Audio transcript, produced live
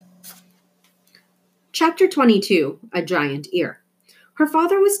Chapter 22, A Giant Ear. Her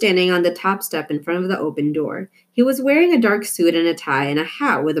father was standing on the top step in front of the open door. He was wearing a dark suit and a tie and a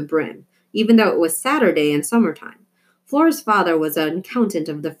hat with a brim, even though it was Saturday and summertime. Flora's father was an accountant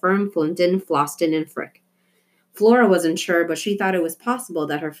of the firm Flinton, Floston, and Frick. Flora wasn't sure, but she thought it was possible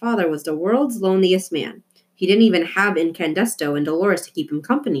that her father was the world's loneliest man. He didn't even have Incandesto and Dolores to keep him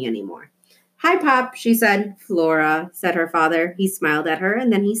company anymore. "Hi, Pop," she said. "Flora," said her father. He smiled at her,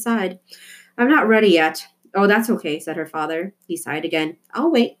 and then he sighed. "I'm not ready yet." "Oh, that's okay," said her father. He sighed again. "I'll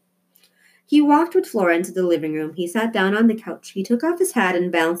wait." He walked with Flora into the living room. He sat down on the couch. He took off his hat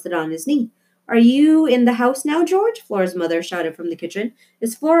and balanced it on his knee. "Are you in the house now, George?" Flora's mother shouted from the kitchen.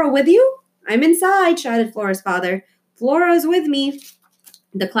 "Is Flora with you?" "I'm inside," shouted Flora's father. "Flora's with me."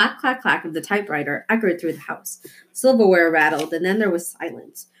 The clack, clack, clack of the typewriter echoed through the house. Silverware rattled, and then there was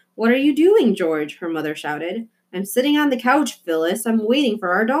silence. "What are you doing, George?" her mother shouted. "I'm sitting on the couch, Phyllis. I'm waiting for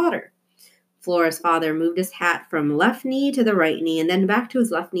our daughter." Flora's father moved his hat from left knee to the right knee and then back to his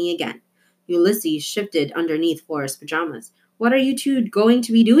left knee again. Ulysses shifted underneath Flora's pajamas. "What are you two going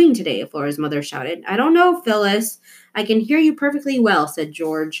to be doing today?" Flora's mother shouted. "I don't know, Phyllis." "I can hear you perfectly well," said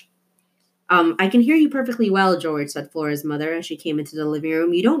George. I can hear you perfectly well, George," said Flora's mother as she came into the living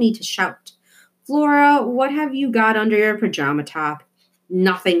room. "You don't need to shout." "Flora, what have you got under your pajama top?"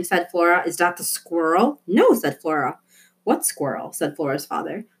 "Nothing," said Flora. "Is that the squirrel?" "No," said Flora. "What squirrel?" said Flora's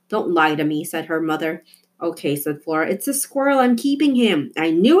father. "Don't lie to me," said her mother. "Okay," said Flora. "It's a squirrel. I'm keeping him." "I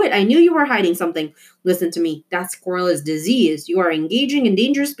knew it. I knew you were hiding something. Listen to me. That squirrel is diseased. You are engaging in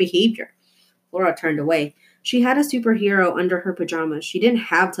dangerous behavior." Flora turned away. She had a superhero under her pajamas. She didn't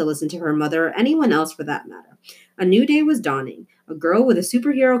have to listen to her mother or anyone else for that matter. A new day was dawning. A girl with a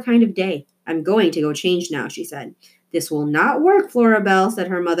superhero kind of day. "I'm going to go change now," she said. "This will not work, Flora Belle," said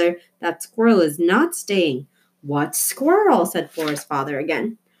her mother. "That squirrel is not staying." "What squirrel?" said Flora's father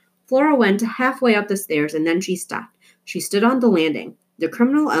again. Flora went halfway up the stairs and then she stopped. She stood on the landing. The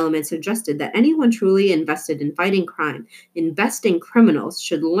criminal element suggested that anyone truly invested in fighting crime, investing criminals,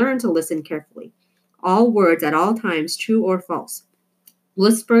 should learn to listen carefully. All words at all times, true or false,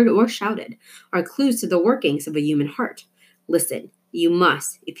 whispered or shouted, are clues to the workings of a human heart. Listen, you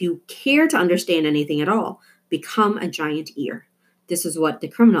must, if you care to understand anything at all, become a giant ear. This is what the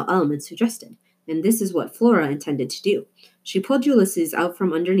criminal element suggested, and this is what Flora intended to do. She pulled Ulysses out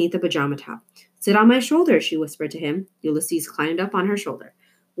from underneath the pajama top. "Sit on my shoulder," she whispered to him. Ulysses climbed up on her shoulder.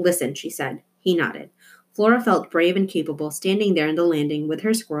 "Listen," she said. He nodded. Flora felt brave and capable, standing there in the landing with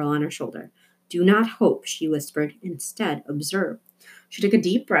her squirrel on her shoulder. "Do not hope," she whispered. "Instead, observe." She took a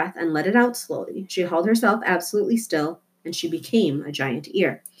deep breath and let it out slowly. She held herself absolutely still, and she became a giant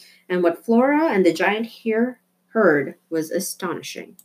ear. And what Flora and the giant ear heard was astonishing.